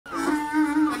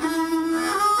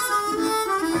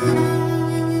So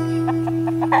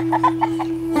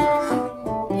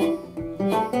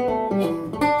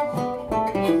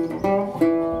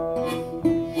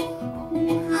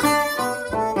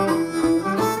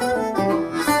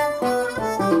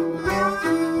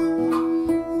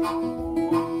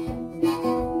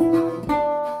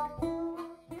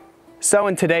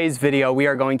in today's video, we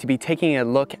are going to be taking a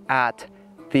look at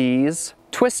these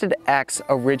Twisted X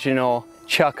original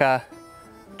Chukka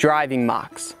driving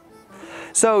mocks.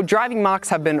 So driving mocks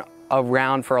have been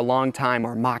around for a long time,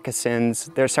 or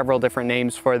moccasins. There's several different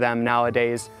names for them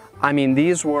nowadays. I mean,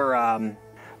 these were,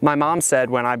 my mom said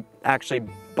when I actually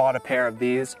bought a pair of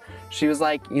these, she was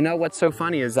like, you know what's so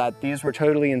funny is that these were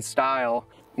totally in style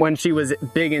when she was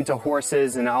big into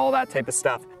horses and all that type of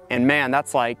stuff. And man,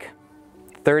 that's like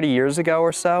 30 years ago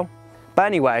or so. But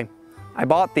anyway, I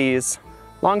bought these.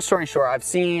 Long story short,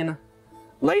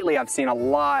 lately I've seen a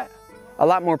lot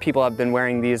more people have been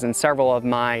wearing these, and several of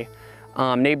my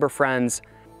neighbor friends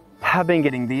have been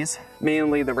getting these.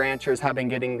 Mainly the ranchers have been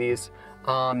getting these.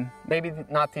 Maybe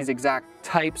not these exact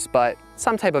types, but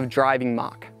some type of driving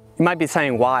mock. You might be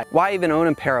saying, why? Why even own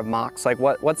a pair of mocks? Like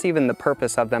what's even the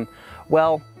purpose of them?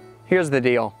 Well, here's the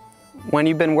deal. When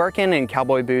you've been working in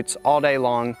cowboy boots all day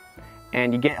long,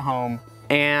 and you get home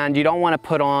and you don't want to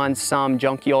put on some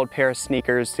junky old pair of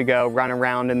sneakers to go run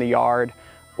around in the yard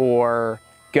or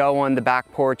go on the back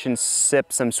porch and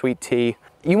sip some sweet tea.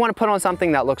 You want to put on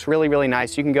something that looks really, really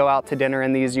nice. You can go out to dinner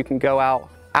in these. You can go out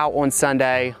on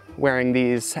Sunday wearing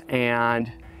these,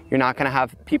 and you're not going to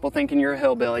have people thinking you're a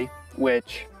hillbilly,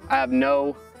 which I have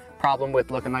no problem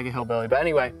with looking like a hillbilly. But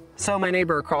anyway, so my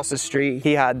neighbor across the street,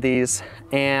 he had these,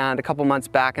 and a couple months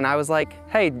back, and I was like,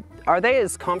 hey, are they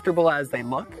as comfortable as they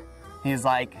look? He's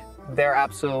like, they're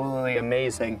absolutely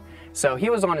amazing. So he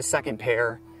was on his second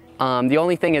pair. The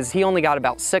only thing is he only got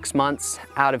about 6 months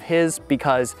out of his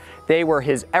because they were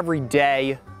his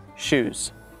everyday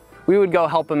shoes. We would go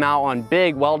help him out on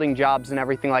big welding jobs and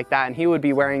everything like that, and he would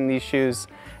be wearing these shoes.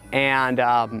 And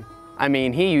I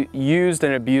mean, he used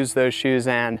and abused those shoes,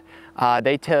 and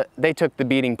they took the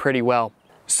beating pretty well.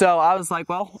 So I was like,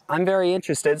 well, I'm very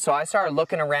interested. So I started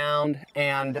looking around,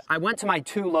 and I went to my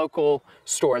 2 local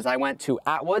stores. I went to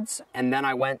Atwood's, and then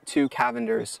I went to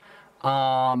Cavender's.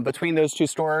 Between those 2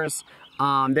 stores,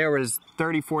 there was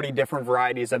 30, 40 different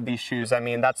varieties of these shoes. I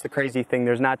mean, that's the crazy thing.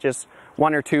 There's not just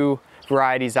 1 or 2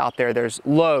 varieties out there. There's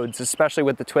loads, especially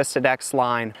with the Twisted X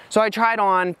line. So I tried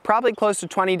on probably close to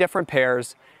 20 different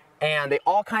pairs, and they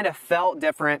all kind of felt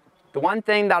different. The one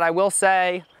thing that I will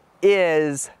say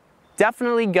is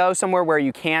definitely go somewhere where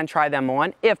you can try them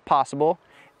on, if possible.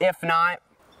 If not,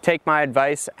 take my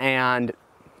advice, and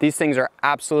these things are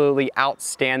absolutely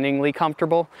outstandingly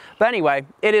comfortable. But anyway,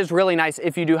 it is really nice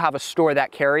if you do have a store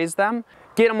that carries them.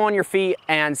 Get them on your feet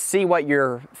and see what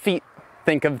your feet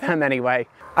think of them anyway.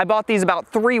 I bought these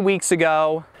about 3 weeks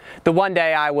ago. The one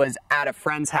day I was at a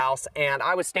friend's house, and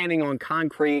I was standing on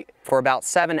concrete for about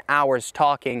 7 hours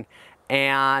talking,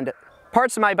 and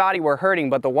parts of my body were hurting,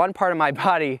 but the one part of my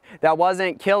body that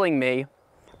wasn't killing me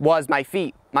was my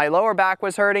feet. My lower back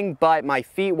was hurting, but my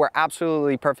feet were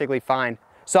absolutely perfectly fine.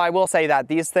 So I will say that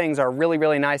these things are really,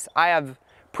 really nice. I have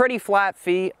pretty flat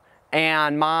feet,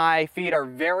 and my feet are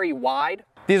very wide.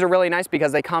 These are really nice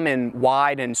because they come in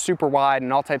wide and super wide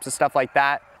and all types of stuff like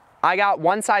that. I got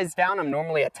one size down. I'm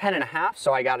normally a 10.5,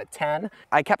 so I got a 10.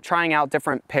 I kept trying out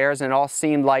different pairs, and it all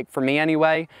seemed like, for me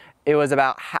anyway, it was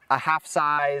about a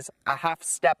half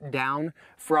step down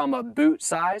from a boot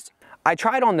size. I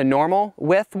tried on the normal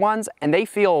width ones, and they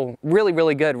feel really,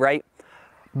 really good, right?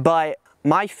 But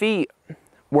my feet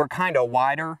were kind of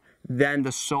wider than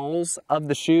the soles of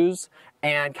the shoes,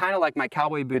 and kind of like my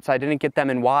cowboy boots, I didn't get them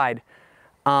in wide.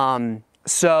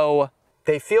 So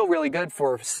they feel really good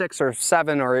for 6 or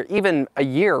 7 or even a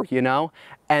year, you know?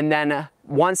 And then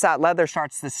once that leather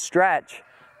starts to stretch,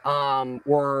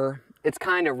 it's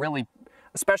kind of really,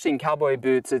 especially in cowboy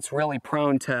boots, it's really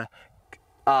prone to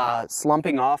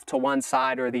slumping off to one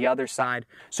side or the other side.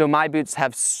 So my boots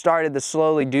have started to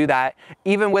slowly do that.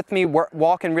 Even with me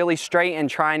walking really straight and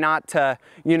try not to,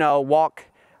 you know, walk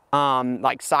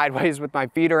like sideways with my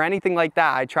feet or anything like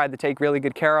that. I tried to take really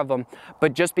good care of them,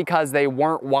 but just because they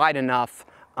weren't wide enough.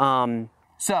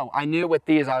 So I knew with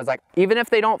these, I was like, even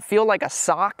if they don't feel like a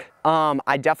sock,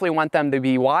 I definitely want them to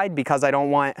be wide because I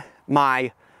don't want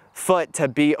my foot to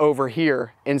be over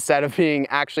here instead of being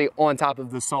actually on top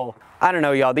of the sole. I don't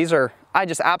know, y'all, I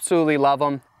just absolutely love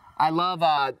them. I love,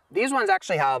 these ones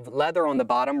actually have leather on the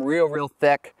bottom, real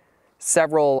thick,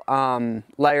 several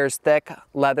layers thick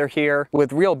leather here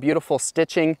with real beautiful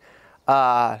stitching,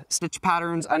 stitch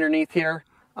patterns underneath here.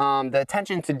 The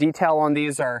attention to detail on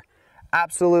these are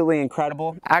absolutely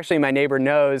incredible. Actually, my neighbor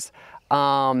knows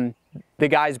the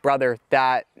guy's brother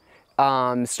that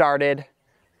started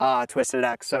Twisted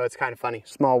X, so it's kind of funny.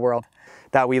 Small world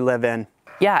that we live in.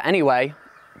 Yeah, anyway,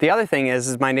 the other thing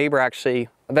is my neighbor actually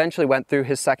eventually went through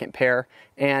his second pair,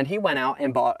 and he went out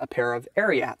and bought a pair of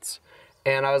Ariats.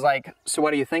 And I was like, so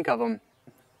what do you think of them?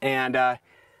 And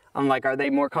I'm like, are they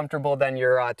more comfortable than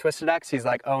your Twisted X? He's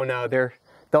like, oh no,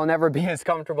 they'll never be as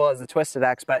comfortable as the Twisted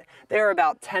X, but they're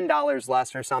about $10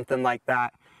 less or something like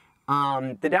that.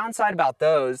 The downside about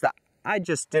those that I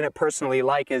just didn't personally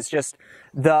like is just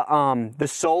the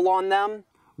sole on them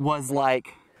was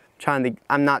like,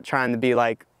 I'm not trying to be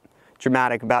like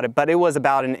dramatic about it, but it was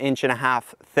about 1.5 inches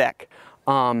thick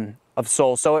of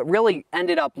sole. So it really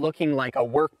ended up looking like a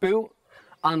work boot,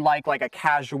 unlike like a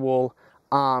casual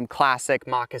classic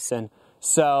moccasin.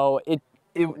 So it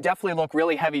definitely looked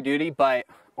really heavy duty, but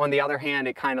on the other hand,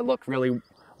 it kind of looked really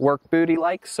work booty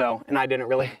like. So, and I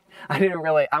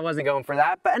wasn't going for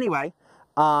that. But anyway,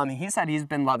 he said he's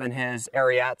been loving his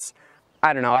Ariats.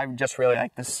 I don't know, I just really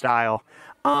like the style.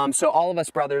 So all of us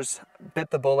brothers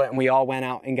bit the bullet and we all went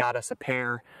out and got us a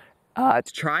pair to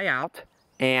try out.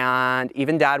 And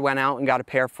even Dad went out and got a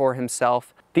pair for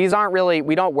himself. These aren't really,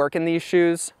 we don't work in these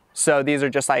shoes. So these are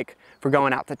just like for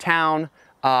going out to town,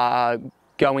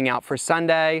 going out for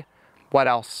Sunday. What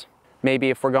else? Maybe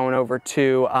if we're going over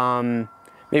to,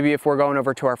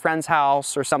 our friend's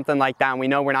house or something like that, and we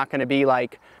know we're not gonna be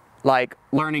like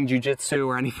learning jujitsu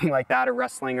or anything like that, or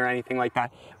wrestling or anything like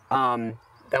that,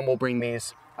 then we'll bring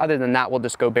these. Other than that, we'll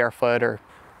just go barefoot or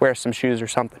wear some shoes or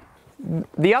something.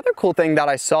 The other cool thing that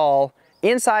I saw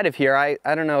inside of here,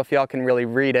 I don't know if y'all can really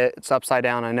read it. It's upside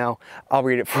down, I know. I'll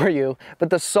read it for you. But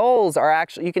the soles are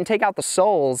actually, you can take out the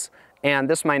soles, and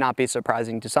this might not be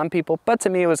surprising to some people, but to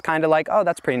me it was kind of like, oh,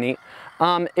 that's pretty neat.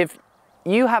 If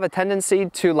you have a tendency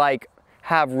to like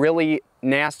have really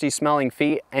nasty smelling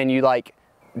feet and you like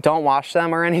don't wash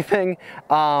them or anything,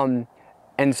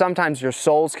 and sometimes your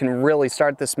soles can really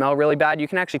start to smell really bad, you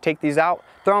can actually take these out,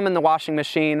 throw them in the washing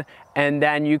machine, and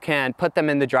then you can put them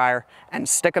in the dryer and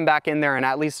stick them back in there, and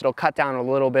at least it'll cut down a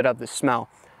little bit of the smell.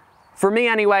 For me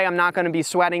anyway, I'm not gonna be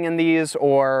sweating in these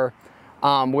or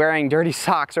wearing dirty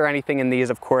socks or anything in these.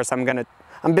 Of course,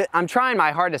 I'm trying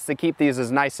my hardest to keep these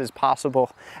as nice as possible.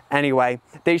 Anyway,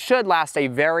 they should last a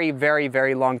very, very,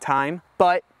 very long time,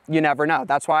 but you never know.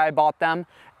 That's why I bought them.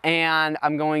 And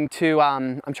I'm going to,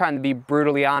 I'm trying to be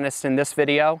brutally honest in this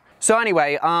video. So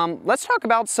anyway, let's talk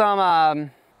about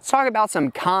some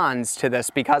cons to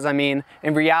this, because I mean,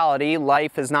 in reality,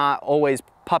 life is not always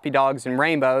puppy dogs and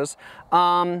rainbows.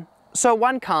 So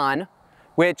one con,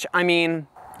 which I mean,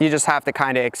 you just have to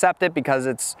kind of accept it because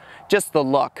it's just the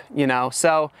look, you know.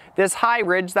 So this high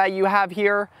ridge that you have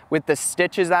here with the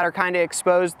stitches that are kind of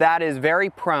exposed, that is very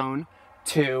prone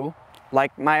to,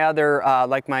 like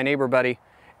my neighbor buddy,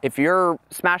 if you're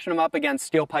smashing them up against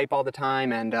steel pipe all the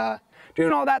time and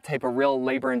doing all that type of real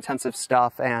labor-intensive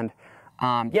stuff, and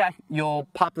yeah, you'll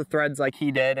pop the threads like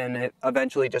he did, and it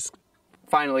eventually just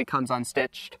finally comes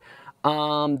unstitched.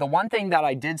 The one thing that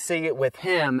I did see with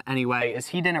him anyway is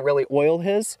he didn't really oil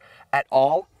his at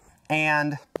all,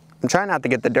 and I'm trying not to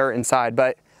get the dirt inside,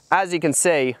 but as you can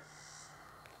see,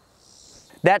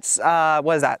 that's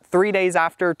what is that, 3 days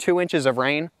after 2 inches of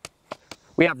rain.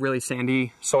 We have really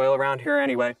sandy soil around here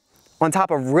anyway. On top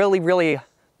of really, really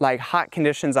like hot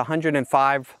conditions,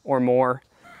 105 or more,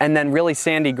 and then really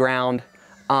sandy ground,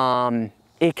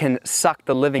 it can suck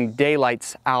the living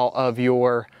daylights out of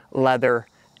your leather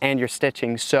and your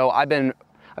stitching. So I've been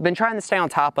trying to stay on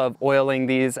top of oiling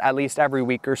these at least every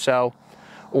week or so,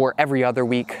 or every other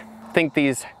week.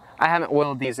 I haven't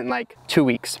oiled these in like 2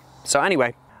 weeks. So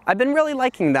anyway, I've been really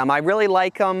liking them. I really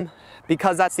like them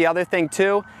because that's the other thing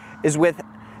too, is with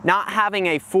not having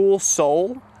a full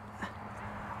sole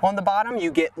on the bottom,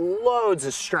 you get loads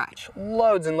of stretch,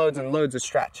 loads and loads and loads of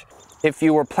stretch. If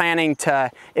you were planning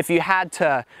to, if you had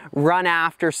to run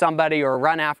after somebody or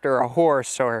run after a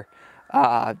horse or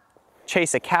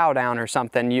chase a cow down or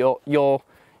something, you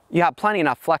have plenty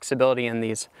enough flexibility in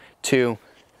these to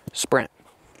sprint,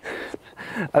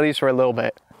 at least for a little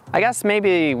bit. I guess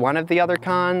maybe one of the other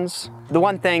cons, the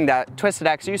one thing that Twisted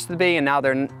X used to be and now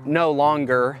they're no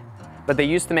longer, but they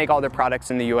used to make all their products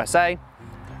in the USA,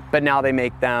 but now they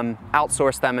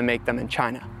outsource them and make them in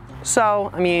China.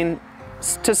 So, I mean,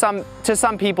 to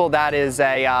some people that is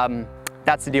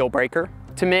that's a deal breaker.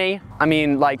 To me, I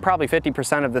mean, like probably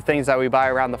 50% of the things that we buy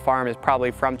around the farm is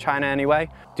probably from China anyway.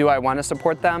 Do I want to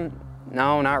support them?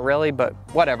 No, not really, but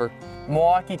whatever.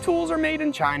 Milwaukee tools are made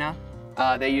in China.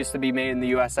 They used to be made in the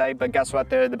USA, but guess what?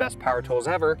 They're the best power tools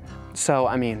ever. So,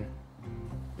 I mean,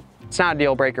 It's not a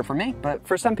deal breaker for me, but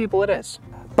for some people it is.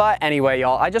 But anyway,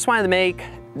 y'all, I just wanted to make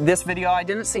this video. I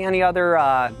didn't see any other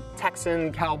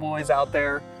Texan cowboys out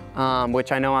there,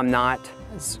 which I know I'm not,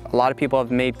 as a lot of people have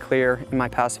made clear in my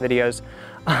past videos.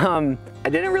 I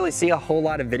didn't really see a whole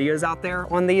lot of videos out there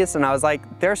on these, and I was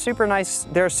like, they're super nice,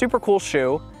 they're a super cool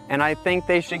shoe, and I think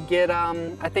they should get,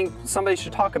 I think somebody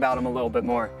should talk about them a little bit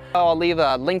more. I'll leave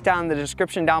a link down in the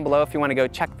description down below if you want to go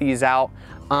check these out.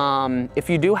 If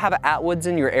you do have an Atwoods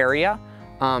in your area,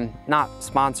 not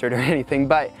sponsored or anything,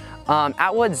 but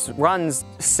Atwoods runs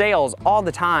sales all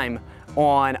the time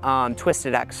on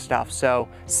Twisted X stuff. So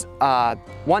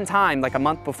one time, like a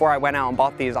month before I went out and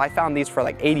bought these, I found these for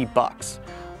like 80 bucks.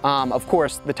 Of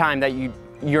course, the time that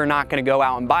you're not gonna go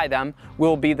out and buy them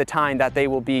will be the time that they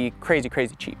will be crazy,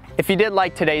 crazy cheap. If you did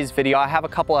like today's video, I have a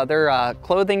couple other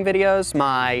clothing videos,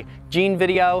 my jean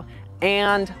video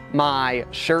and my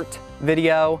shirt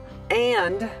video.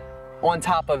 And on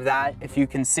top of that, if you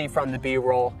can see from the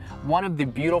B-roll, one of the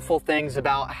beautiful things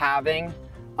about having,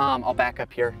 I'll back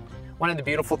up here. One of the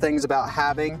beautiful things about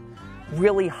having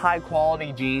really high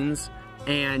quality jeans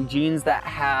and jeans that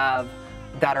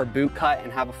are boot cut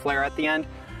and have a flare at the end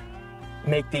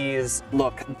make these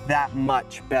look that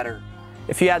much better.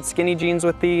 If you had skinny jeans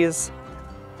with these,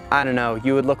 I don't know,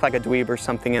 you would look like a dweeb or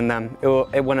something in them.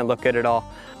 It wouldn't look good at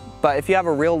all. But if you have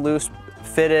a real loose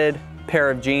fitted pair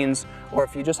of jeans, or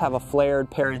if you just have a flared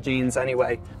pair of jeans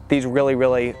anyway, these really,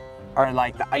 really are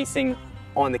like the icing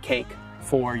on the cake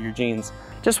for your jeans.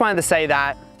 Just wanted to say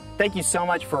that. Thank you so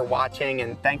much for watching,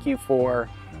 and thank you for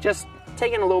just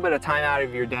taking a little bit of time out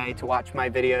of your day to watch my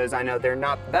videos. I know they're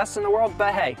not the best in the world,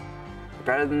 but hey,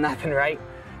 better than nothing, right?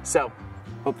 So,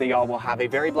 hope that y'all will have a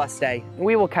very blessed day, and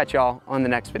we will catch y'all on the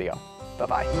next video.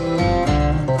 Bye-bye.